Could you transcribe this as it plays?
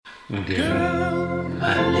Girl,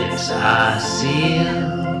 my lips are sealed.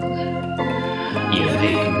 You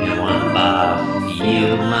make me want barf.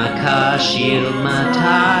 Yield my car, shield my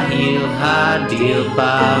tie, heel, high deal,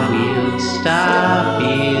 bar wheel, stop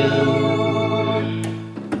you.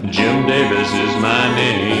 Jim Davis is my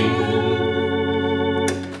name.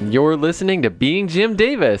 You're listening to Being Jim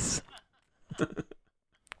Davis,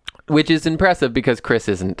 which is impressive because Chris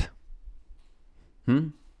isn't.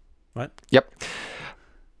 What? Yep.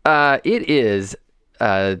 It is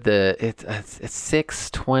it's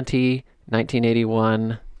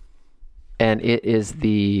 6/20/1981, and it is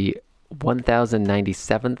the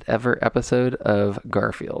 1097th ever episode of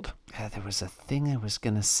Garfield. There was a thing I was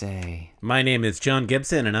going to say. My name is John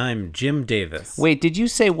Gibson, and I'm Jim Davis. Wait, did you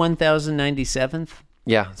say 1097th?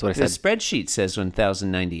 Yeah, that's what I The said. spreadsheet says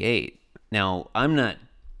 1098. Now, I'm not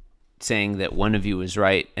saying that one of you is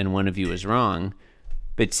right and one of you is wrong,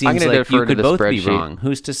 but it seems gonna like defer you to could the both be spreadsheet. wrong.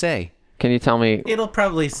 Who's to say? Can you tell me? It'll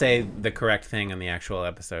probably say the correct thing on the actual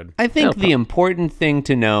episode. I think the important thing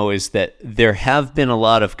to know is that there have been a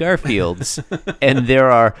lot of Garfields, and there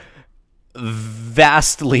are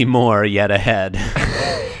vastly more yet ahead.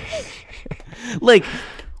 Like,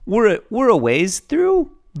 we're a ways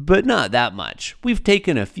through, but not that much. We've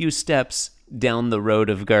taken a few steps down the road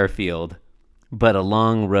of Garfield, but a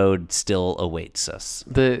long road still awaits us.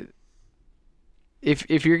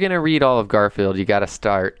 If you're gonna read all of Garfield, you got to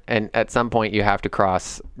start, and at some point you have to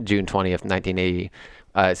cross June 20th,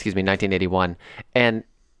 1981, and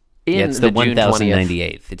It's the June 20th,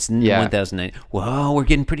 1098th. It's Yeah. 1098. Whoa, we're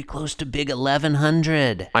getting pretty close to big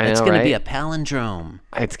 1100. I That's know, going to be right? a palindrome.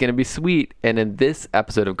 it's gonna be sweet. And in this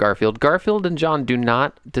episode of Garfield and John do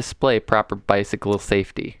not display proper bicycle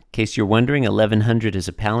safety. In case you're wondering, 1100 is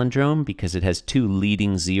a palindrome because it has two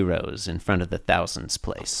leading zeros in front of the thousands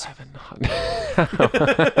place.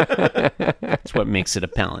 That's what makes it a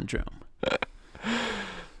palindrome.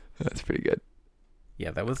 That's pretty good.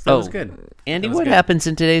 Yeah, that was Oh, good. Andy, That was what good. happens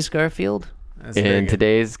in today's Garfield? That's very In good.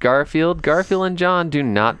 today's Garfield and John do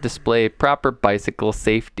not display proper bicycle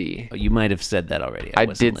safety. Oh, you might have said that already. I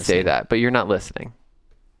wasn't did say listening. that, but you're not listening.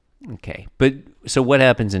 Okay. But so what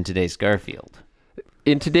happens in today's Garfield?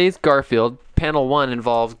 In today's Garfield, panel 1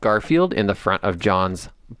 involves Garfield in the front of John's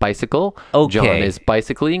bicycle. Okay. John is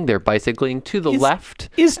bicycling. They're bicycling to the left.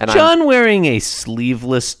 Is and John wearing a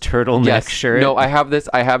sleeveless turtleneck Yes. shirt? No, I have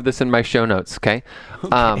this in my show notes, okay?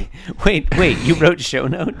 Wait, you wrote show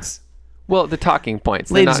notes? Well, the talking points.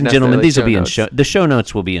 They're Ladies not and gentlemen, necessarily these will be in notes. show. The show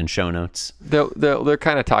notes will be in show notes. They're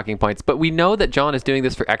kind of talking points, but we know that John is doing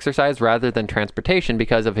this for exercise rather than transportation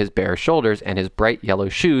because of his bare shoulders and his bright yellow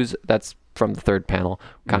shoes. That's from the third panel.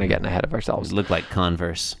 Kind of getting ahead of ourselves. Look like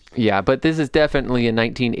Converse. Yeah, but this is definitely a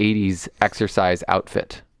 1980s exercise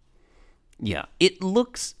outfit. Yeah, it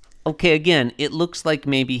looks okay. Again, it looks like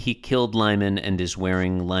maybe he killed Lyman and is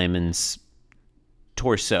wearing Lyman's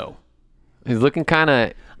torso. He's looking kind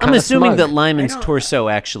of. I'm assuming that Lyman's torso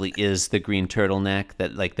actually is the green turtleneck.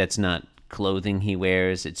 That's not clothing he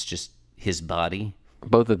wears. It's just his body.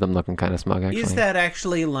 both of them looking kind of smug. Actually, Is that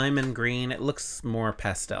actually Lyman green? It looks more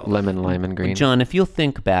pastel. lemon green? John, if you'll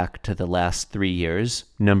think back to the last 3 years,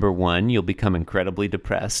 number one, you'll become incredibly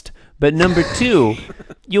depressed. But number two,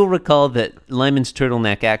 you'll recall that Lyman's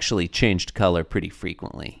turtleneck actually changed color pretty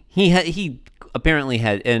frequently. He apparently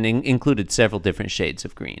had and included several different shades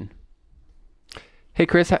of green. Hey,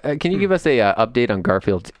 Chris, can you give us a update on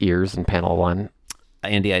Garfield's ears in panel 1?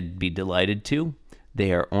 Andy, I'd be delighted to.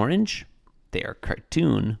 They are orange, they are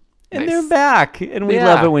cartoon, and Nice. they're back. And we Yeah.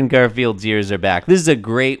 love it when Garfield's ears are back. This is a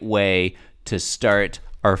great way to start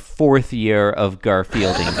our 4th year of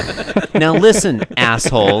Garfielding. Now listen,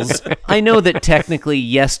 assholes. I know that technically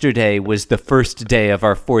yesterday was the first day of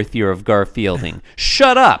our 4th year of Garfielding.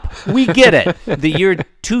 Shut up. We get it. The year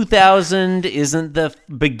 2000 isn't the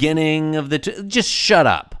beginning of the... Just shut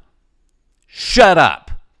up. Shut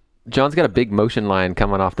up. John's got a big motion line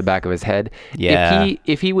coming off the back of his head. Yeah.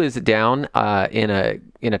 If he was down in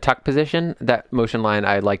a tuck position, that motion line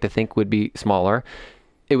I'd like to think would be smaller.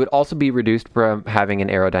 It would also be reduced from having an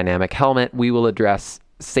aerodynamic helmet. We will address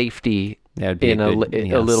safety That would be in a a good,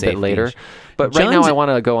 little bit safety later. issue. But right now John's- I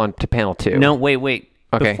want to go on to panel 2. No, wait.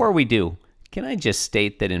 Okay. Before we do, can I just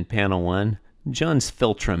state that in panel 1, John's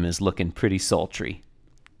philtrum is looking pretty sultry.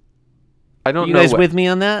 I don't You know. guys what- with me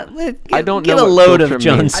on that? I don't get know a what load of philtrum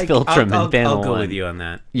John's means. philtrum in panel I'll go 1. with you on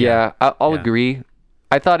that. Yeah, I'll Yeah. agree.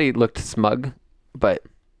 I thought he looked smug, but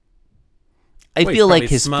I Well, feel he's like probably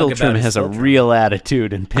his smug about philtrum his has a philtrum. real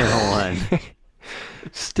attitude in panel 1.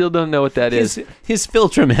 still don't know what that is. His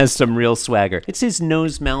philtrum has some real swagger. It's his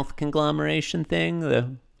nose-mouth conglomeration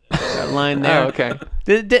thing. line there. Oh, okay.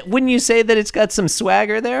 Wouldn't you say that it's got some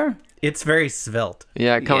swagger there? It's very svelte.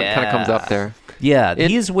 Yeah, it kind of comes up there. Yeah, In-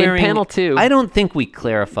 he's in wearing. panel 2 I don't think we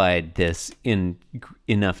clarified this in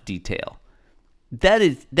enough detail. That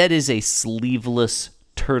is a sleeveless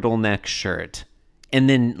turtleneck shirt, and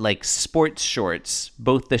then like sports shorts,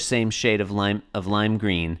 both the same shade of lime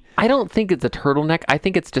green. I don't think it's a turtleneck. I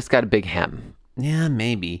think it's just got a big hem. Yeah,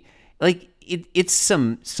 maybe. Like it's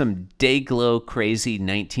some Dayglow crazy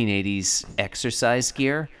 1980s exercise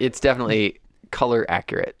gear. It's definitely color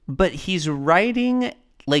accurate. But he's riding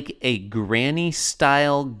like a granny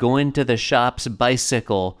style going to the shops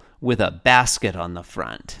bicycle with a basket on the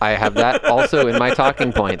front. I have that also in my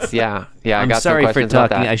talking points. Yeah, I I'm got sorry some for questions about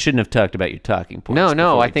talking. that. I shouldn't have talked about your talking points. No,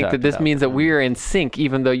 before we I think talked that this about means that them. we're in sync,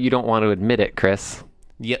 even though you don't want to admit it, Chris.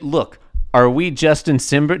 Yeah, look, are we Justin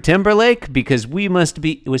Timberlake? Because we must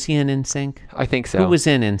be. Was he in NSYNC? I think so. Who was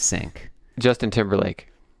in NSYNC? Justin Timberlake?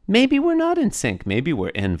 Maybe we're not in sync. Maybe we're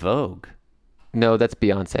in Vogue. No, that's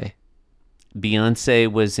Beyonce. Beyonce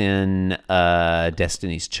was in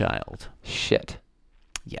Destiny's Child. Shit.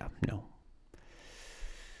 Yeah, no.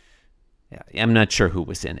 Yeah, I'm not sure who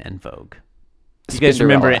was in En Vogue. You guys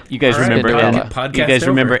remember? Spinderella. You guys All right, remember? Spinderella. Podcast You guys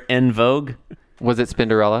over. remember En Vogue? Was it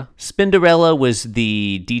Spinderella? Spinderella was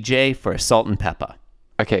the DJ for Salt and Peppa.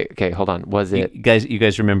 Okay, hold on. Was it? You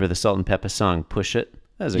guys remember the Salt and Peppa song "Push It"?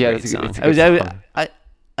 That was a Yeah, great it's a song. good song.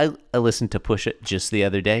 I listened to "Push It" just the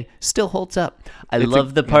other day. Still holds up. I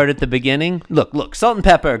love the part at the beginning. Look, Salt and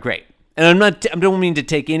Peppa are great, and I don't mean to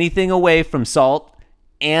take anything away from Salt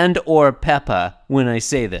and or Peppa when I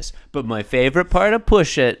say this, but my favorite part of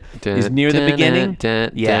 "Push It" is near the beginning.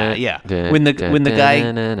 Yeah. When the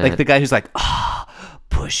guy, like the guy who's like,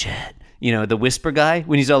 push it. You know, the whisper guy,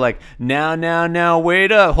 when he's all like, now,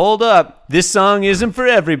 wait up, hold up. This song isn't for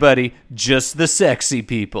everybody, just the sexy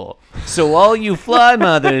people. So all you fly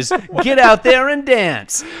mothers, get out there and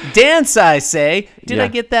dance. Dance, I say. Did Yeah. I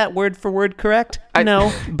get that word for word correct?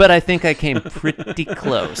 No, but I think I came pretty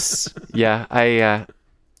close. Yeah, I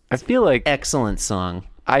feel like Excellent song.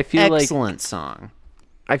 I feel Excellent song.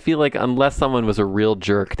 like unless someone was a real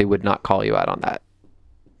jerk, they would not call you out on that.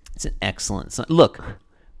 It's an excellent song. Look,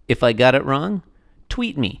 if I got it wrong,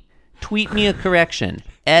 tweet me. Tweet me a correction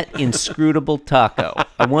at Inscrutable Taco.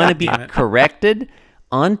 I want to be corrected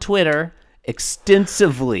on Twitter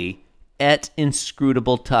extensively at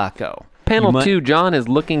Inscrutable Taco. Panel You might- 2, John is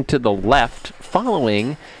looking to the left,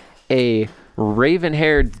 following a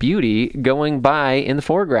raven-haired beauty going by in the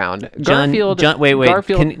foreground. John, wait.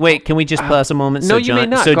 Garfield, Can we just pause a moment? No, so you John, may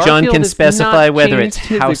not. So John Garfield can has specify not whether it's changed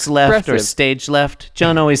his house left or expressive. stage left.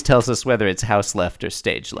 John always tells us whether it's house left or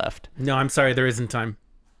stage left. No, I'm sorry, there isn't time.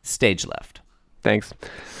 Stage left. Thanks.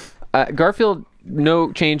 Garfield,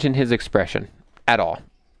 no change in his expression at all.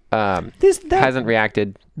 Hasn't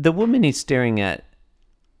reacted. The woman he's staring at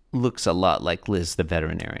looks a lot like Liz the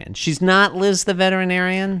veterinarian. She's not Liz the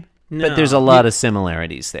veterinarian, No. but there's a lot of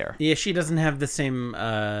similarities there. Yeah, she doesn't have the same.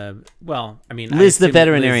 Well, I mean, Liz the assume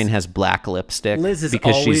veterinarian has black lipstick Liz is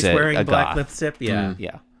because always she's a wearing black goth. lipstick. Yeah.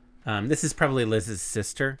 Yeah. This is probably Liz's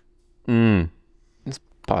sister. It's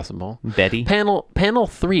possible. Betty. Panel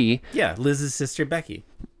 3. Yeah, Liz's sister Becky.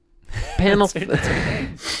 Panel.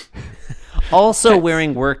 Also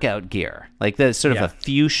wearing workout gear, like the sort of Yeah. a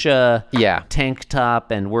fuchsia Yeah. tank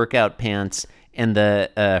top and workout pants, and the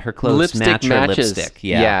her clothes match her matches. lipstick.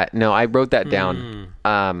 Yeah. No, I wrote that down.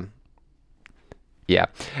 Yeah.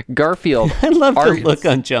 Garfield. I love the argues- look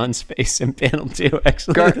on John's face in panel 2.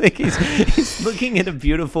 Actually, I think he's looking at a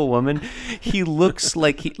beautiful woman. He looks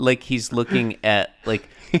like he's looking at like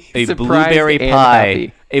a Surprised blueberry and pie,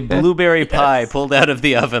 happy. a blueberry pie pulled out of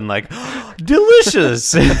the oven, like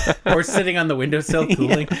delicious. Or sitting on the windowsill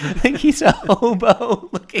cooling. I think he's a hobo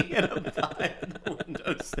looking at a pie on the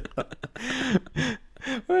windowsill.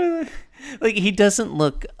 Like he doesn't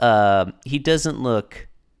look.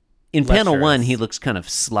 In panel Lecherous. 1, he looks kind of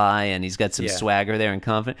sly and he's got some Yeah. swagger there and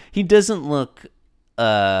confident. He doesn't look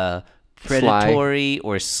predatory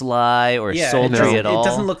or sly or Yeah, sultry at all. It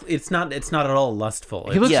doesn't look. It's not at all lustful.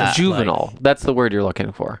 He looks Yeah. juvenile. That's the word you're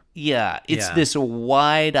looking for. Yeah, it's Yeah. this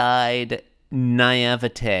wide-eyed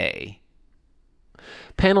naivete.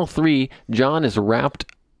 Panel 3, John is wrapped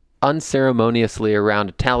unceremoniously around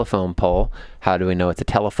a telephone pole. How do we know it's a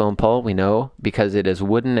telephone pole? We know because it is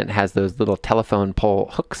wooden and has those little telephone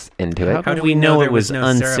pole hooks into it. How do we know there it was no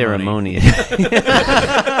unceremonious?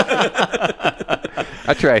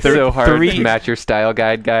 I try so hard three- to match your style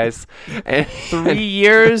guide, guys. And 3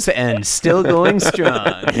 years and still going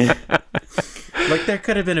strong. Like there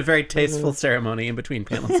could have been a very tasteful ceremony in between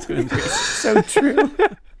panels 2 and 3. So true.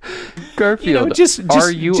 Garfield, just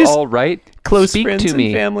are you just all right? close Speak friends to and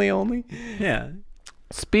me. family only. Yeah.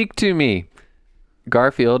 Speak to me.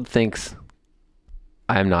 Garfield thinks,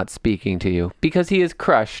 I'm not speaking to you, because he is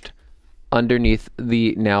crushed underneath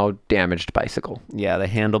the now damaged bicycle. Yeah, the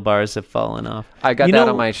handlebars have fallen off. I got that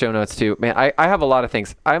on my show notes too. Man, I have a lot of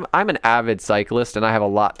things. I'm an avid cyclist, and I have a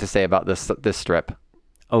lot to say about this strip.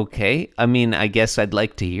 Okay, I mean, I guess I'd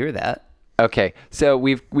like to hear that. Okay, so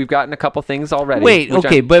we've gotten a couple things already. Wait, which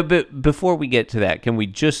okay, I'm- but before we get to that, can we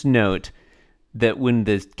just note that when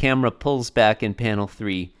the camera pulls back in panel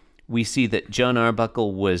 3, we see that John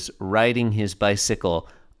Arbuckle was riding his bicycle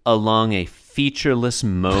along a featureless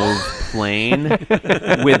mauve plain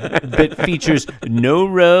that features no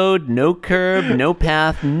road, no curb, no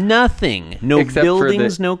path, nothing. No Except for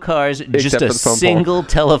buildings, no cars, just except a for the phone pole. single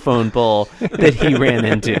telephone pole that he ran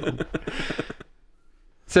into.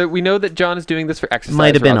 So we know that John is doing this for exercise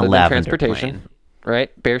Might have been rather a than lavender transportation, plane.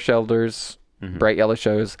 right? Bear shelters, bright yellow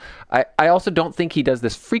shows. I also don't think he does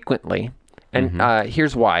this frequently, and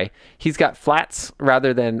here's why. He's got flats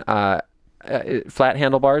rather than flat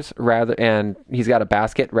handlebars, and he's got a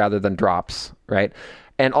basket rather than drops, right?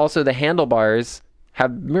 And also the handlebars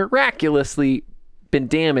have miraculously been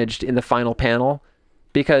damaged in the final panel,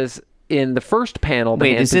 because in the first panel, the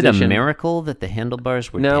Wait, hand is it a position- miracle that the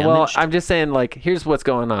handlebars were No, damaged? well, I'm just saying, like, here's what's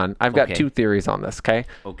going on. I've got Okay. 2 theories on this, okay?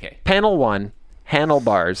 Okay. Panel 1,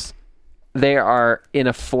 handlebars, they are in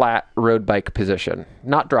a flat road bike position.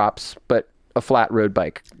 Not drops, but a flat road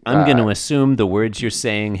bike. I'm going to assume the words you're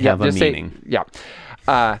saying have a just say- meaning.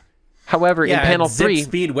 However, Yeah, in panel it's zip 3,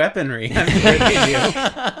 speed weaponry. I mean,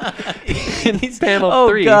 what do you do? in panel Oh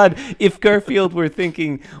 3, God! If Garfield were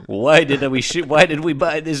thinking, why did we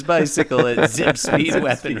buy this bicycle at zip speed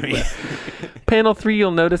weaponry? panel 3,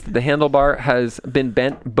 you'll notice that the handlebar has been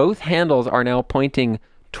bent. Both handles are now pointing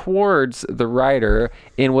towards the rider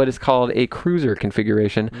in what is called a cruiser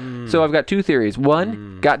configuration. So I've got 2 theories.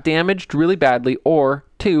 1, got damaged really badly, or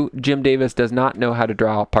 2, Jim Davis does not know how to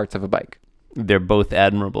draw parts of a bike. They're both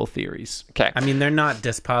admirable theories. Okay. I mean, they're not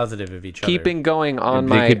dispositive of each Keeping going on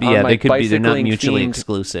They my could be, on yeah, my they could be. They're not bicycling mutually themed-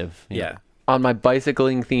 exclusive. other. Yeah. on my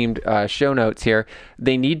bicycling themed show notes here,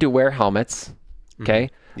 they need to wear helmets. Okay.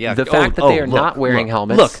 Yeah. The fact that they are not wearing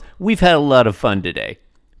helmets. Look, we've had a lot of fun today,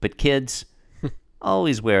 but kids,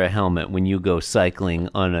 always wear a helmet when you go cycling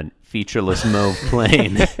on a featureless mauve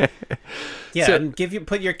plane. Yeah, So- and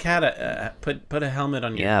put your cat put a helmet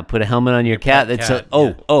on your Yeah, put a helmet on your cat. pet That's cat,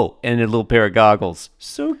 and a little pair of goggles.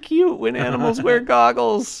 So cute when animals wear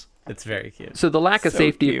goggles. It's very cute. So the lack of So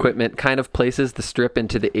safety cute. equipment kind of places the strip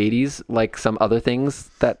into the 80s, like some other things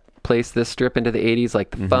that place this strip into the 80s,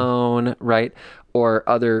 like the phone, right? Or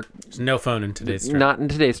other, There's no phone in today's strip. not in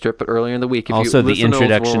today's strip, but earlier in the week. If Also, you the listeners will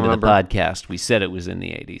introduction to the remember. podcast. We said it was in the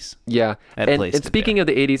 80s. Yeah. That And placed it speaking of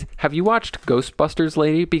the 80s, have you watched Ghostbusters,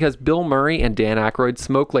 lady? Because Bill Murray and Dan Aykroyd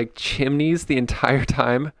smoke like chimneys the entire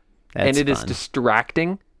time. That's and it is fun.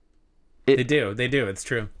 distracting. They do. It's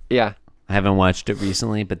true. Yeah. I haven't watched it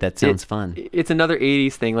recently, but that sounds fun. It's another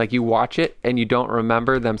 80s thing. Like, you watch it and you don't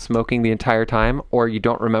remember them smoking the entire time, or you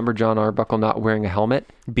don't remember John Arbuckle not wearing a helmet.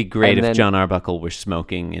 It'd be great and if then- John Arbuckle were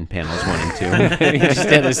smoking in panels 1 and 2. He just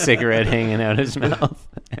had a cigarette hanging out his mouth.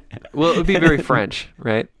 Well, it would be very French,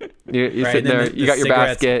 right? You Right, sit and then there, the you got your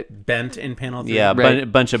cigarette's basket. bent in panel 3. Yeah, Right. a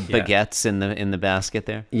bunch of Yeah. baguettes in the basket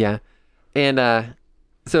there. Yeah. And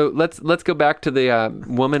so let's go back to the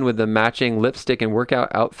woman with the matching lipstick and workout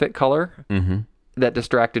outfit color that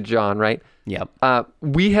distracted John, right? Yep.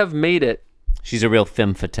 We have made it. She's a real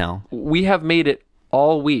femme fatale. We have made it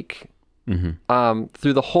all week.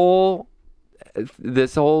 Through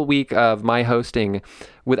this whole week of my hosting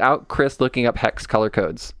without Chris looking up hex color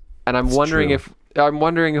codes. And I'm wondering if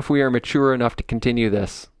we are mature enough to continue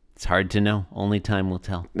this. It's hard to know. Only time will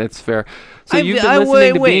tell. That's fair. So you've been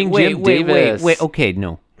listening to Being Jim Davis. Wait. Okay,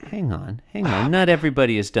 no. Hang on. Not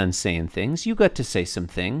everybody is done saying things. You got to say some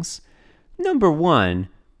things. Number 1,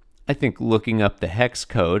 I think looking up the hex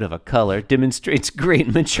code of a color demonstrates great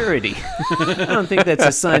maturity. I don't think that's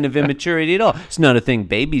a sign of immaturity at all. It's not a thing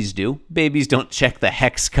babies do. Babies don't check the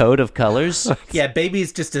hex code of colors. Yeah,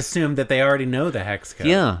 babies just assume that they already know the hex code.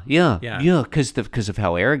 Yeah, Yeah. because of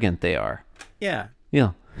how arrogant they are. Yeah.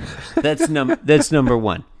 Yeah, that's number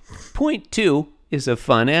 1. Point 2 is a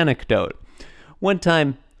fun anecdote. One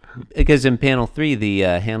time, because in panel 3, the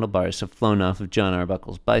handlebars have flown off of John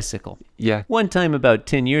Arbuckle's bicycle. Yeah. One time about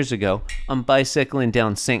 10 years ago, I'm bicycling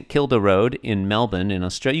down St. Kilda Road in Melbourne in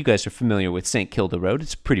Australia. You guys are familiar with St. Kilda Road.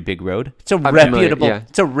 It's a pretty big road. It's a familiar, yeah.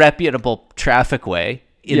 reputable traffic way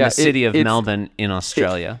in Yeah, the city of it's- Melbourne in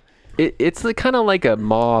Australia. It's kind of like a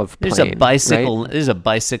mauve There's plane, a bicycle. right? There's a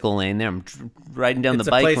bicycle lane there. I'm riding down It's the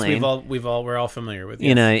a bike place lane. we're all familiar with.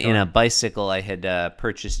 in yes. a bicycle I had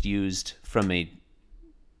purchased used from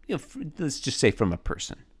let's just say from a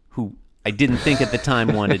person who I didn't think at the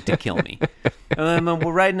time wanted to kill me.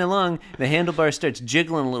 We're riding along. The handlebar starts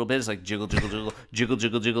jiggling a little bit. It's like jiggle, jiggle, jiggle, jiggle,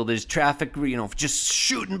 jiggle, jiggle. There's traffic, just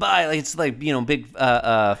shooting by. Like it's like big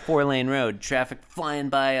 4-lane road. Traffic flying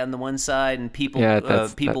by on the one side, and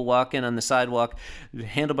people walking on the sidewalk. The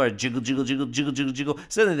handlebar jiggle, jiggle, jiggle, jiggle, jiggle, jiggle.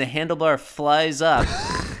 Suddenly the handlebar flies up.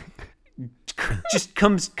 Just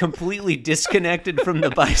comes completely disconnected from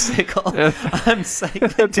the bicycle. I'm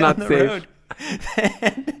cycling down the road.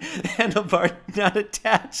 The handlebar not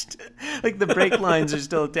attached. Like the brake lines are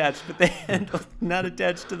still attached, but the handle not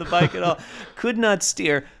attached to the bike at all. Could not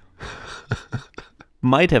steer.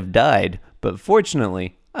 Might have died, but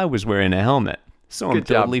fortunately, I was wearing a helmet, so I'm Good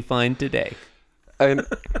job. totally fine today. I'd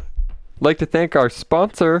like to thank our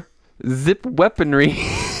sponsor, Zip Weaponry.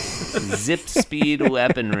 Zip Speed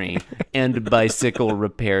Weaponry and Bicycle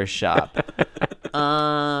Repair Shop.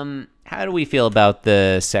 How do we feel about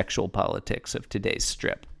the sexual politics of today's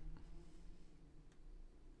strip?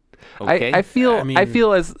 Okay. I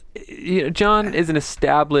feel as John is an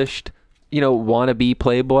established, wannabe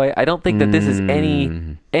playboy. I don't think that this is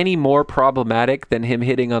any more problematic than him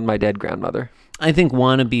hitting on my dead grandmother. I think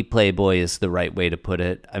wannabe playboy is the right way to put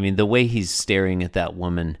it. I mean, the way he's staring at that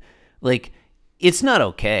woman, like, it's not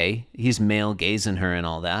okay. He's male gazing her and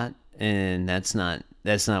all that, and that's not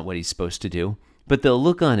what he's supposed to do. But the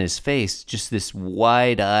look on his face, just this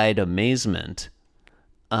wide-eyed amazement,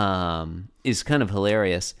 is kind of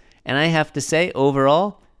hilarious. And I have to say,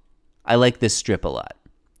 overall, I like this strip a lot.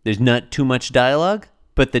 There's not too much dialogue,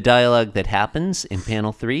 but the dialogue that happens in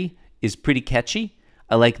panel 3 is pretty catchy.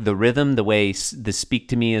 I like the rhythm, the way the speak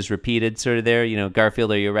to me is repeated sort of there.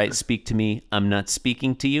 Garfield, are you right? Speak to me. I'm not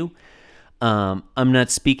speaking to you. I'm not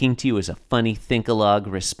speaking to you is a funny think-a-log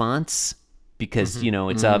response because,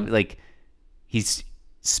 it's like he's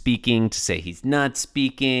speaking to say he's not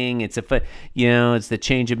speaking. It's it's the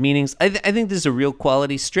change of meanings. I think this is a real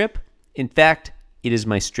quality strip. In fact, it is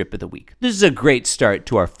my strip of the week. This is a great start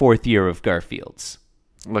to our 4th year of Garfield's.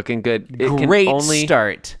 Looking good. Great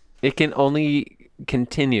start. It can only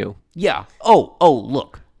continue. Yeah. Oh,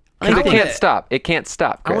 look. It can't stop. It can't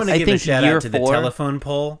stop, Chris. I want to I give a think shout year out to the 4 telephone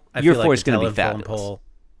poll. I year feel 4 like is the gonna be telephone fabulous. poll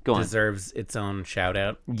Go on. deserves its own shout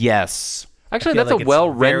out. Yes. Actually, feel that's like a it's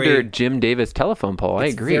well-rendered very- Jim Davis telephone poll. I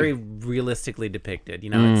It's agree. very realistically depicted.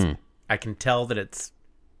 I can tell that it's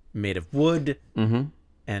made of wood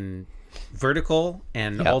and vertical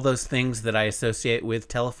and all those things that I associate with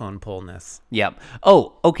telephone pole-ness. Yep.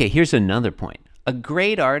 Oh, okay. Here's another point. A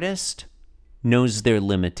great artist knows their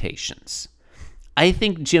limitations. I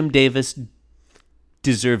think Jim Davis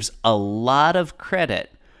deserves a lot of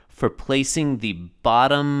credit for placing the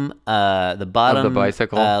bottom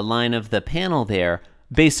bicycle? line of the panel there,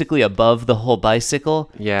 basically above the whole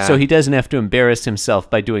bicycle. Yeah. So he doesn't have to embarrass himself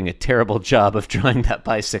by doing a terrible job of drawing that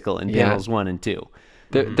bicycle in Yeah. panels 1 and 2.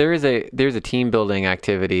 There's a team building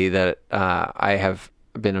activity that I have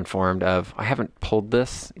been informed of. I haven't pulled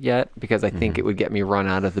this yet because I think it would get me run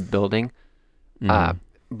out of the building.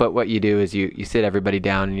 But what you do is you sit everybody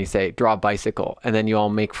down and you say, draw a bicycle. And then you all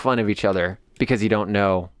make fun of each other because you don't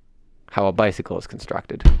know how a bicycle is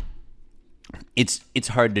constructed. It's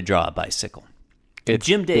hard to draw a bicycle.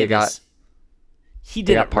 Jim you Davis, he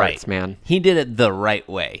did got it parts, right. man. He did it the right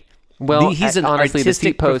way. Well, he's an honestly, the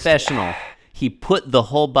artistic seat post- professional. He put the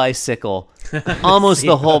whole bicycle, almost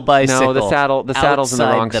the whole bicycle. No, the saddle's in the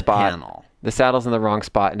outside wrong spot. panel. The saddle's in the wrong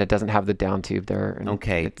spot and it doesn't have the down tube there. And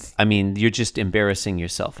Okay, I mean, you're just embarrassing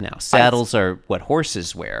yourself now. Saddles are what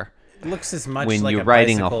horses wear It looks as much when like you're a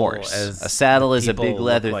riding a bicycle horse. as A saddle is a people big look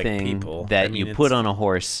leather like thing people. that I mean, you put it's- on a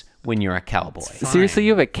horse when you're a cowboy. Seriously,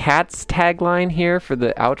 you have a Cat's tagline here for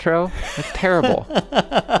the outro? That's terrible.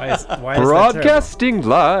 Why is that Broadcasting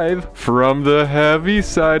live from the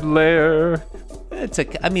Heaviside Lair. That's a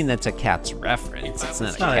Cats reference. It's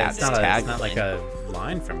not a Cats tagline. It's not like a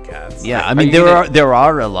line from Cats. Yeah, I mean you there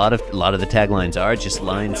are a lot of the taglines are just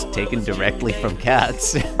lines taken directly from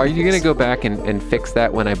Cats. Are you going to go back and fix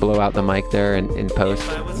that when I blow out the mic there in post?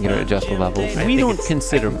 Adjust the levels? We don't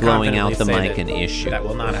consider blowing out the mic an issue. That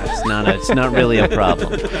will not happen. It's not really a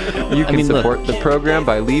problem. You can look, support the program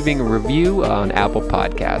by leaving a review on Apple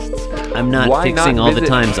Podcasts. I'm not Why fixing not all the visit-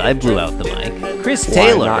 times I blew out the mic. Chris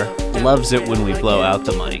Taylor loves it when we blow out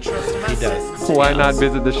the mic. He does. Why not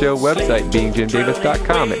visit the show website,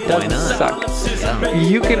 beingjimdavis.com? It doesn't not? suck. Yeah.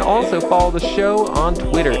 You can also follow the show on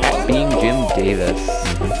Twitter at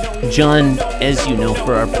beingjimdavis. John, as you know,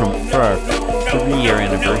 for our 3-year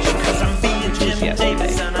anniversary, which was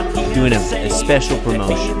yesterday, doing a special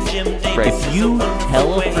promotion. Right. If you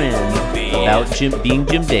tell a friend about being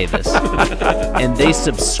Jim Davis and they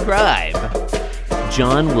subscribe,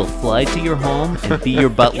 John will fly to your home and be your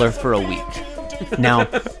butler for a week. Now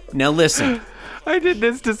listen. I did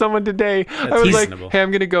this to someone today. I was like, reasonable. hey, I'm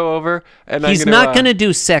going to go over and He's I'm gonna, not going to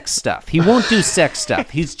do sex stuff. He won't do sex stuff.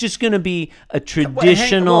 He's just going to be a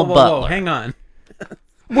traditional butler. Hang on.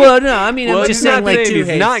 Well, no, I mean, Well, I'm he's just saying, not like, saying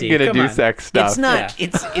he's not hasty. going to Come do on. sex stuff. it's not,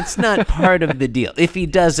 it's not part of the deal. If he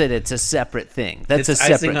does it, it's a separate thing. That's It's a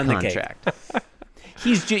separate icing on the cake. contract.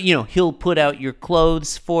 He's he'll put out your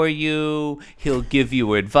clothes for you. He'll give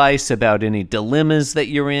you advice about any dilemmas that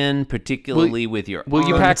you're in, particularly with your. Will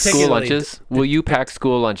you arms. pack school particularly- lunches? Will you pack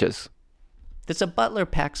school lunches? Does a butler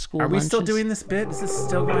pack school Are we still lunches? doing this bit? Is this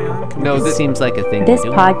still going on? Can we No, just- This seems like a thing. This we're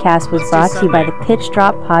doing. podcast was brought to you by the Pitch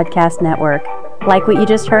Drop Podcast Network. Like what you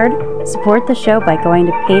just heard? Support the show by going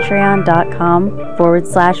to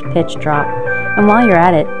patreon.com/pitch drop. And while you're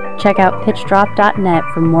at it, check out pitchdrop.net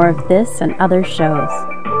for more of this and other shows.